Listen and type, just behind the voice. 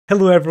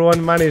Hello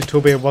everyone, my name is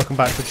Toby and welcome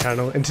back to the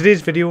channel. In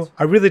today's video,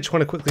 I really just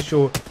want to quickly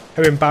show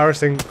how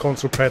embarrassing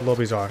console pred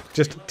lobbies are.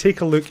 Just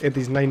take a look at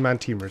these 9-man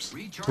teamers.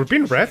 We're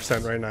being ref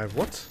sent right now,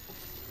 what?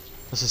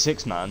 That's a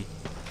 6-man.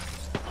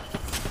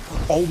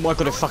 Oh my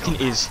god, it fucking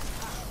is.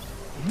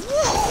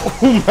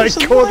 Oh my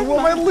god, what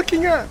am I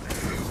looking at?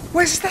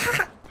 What's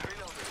that?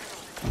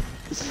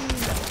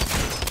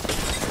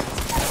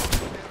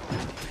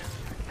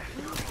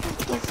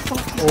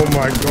 Oh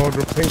my god,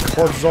 we're playing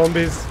COD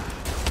zombies.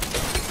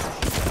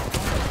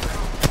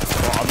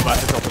 Oh, I'm about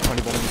to drop a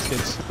 20 bomb on these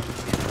kids.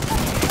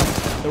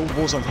 They're all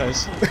Warzone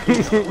players.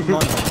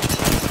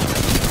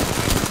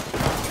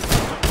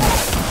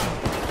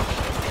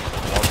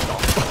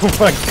 Oh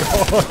my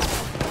god.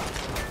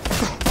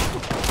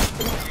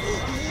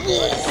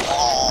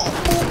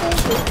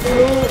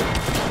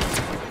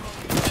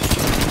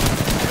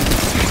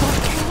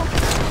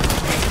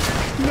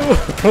 No.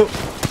 No.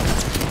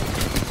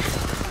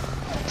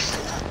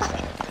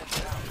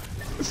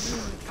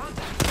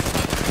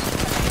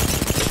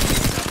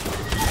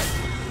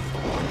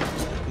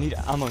 Need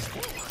ammo.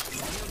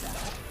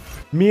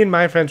 Me and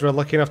my friends were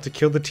lucky enough to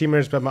kill the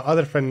teamers, but my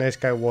other friend, Nice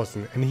Guy,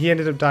 wasn't. And he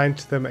ended up dying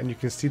to them, and you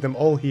can see them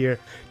all here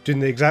doing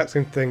the exact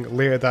same thing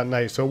later that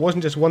night. So it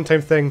wasn't just a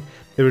one-time thing,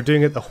 they were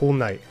doing it the whole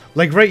night.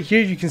 Like right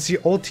here, you can see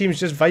all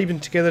teams just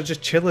vibing together,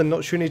 just chilling,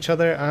 not shooting each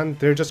other, and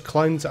they're just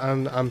clowns,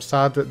 and I'm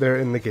sad that they're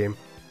in the game.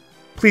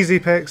 Please,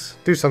 Apex,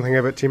 do something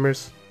about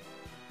teamers.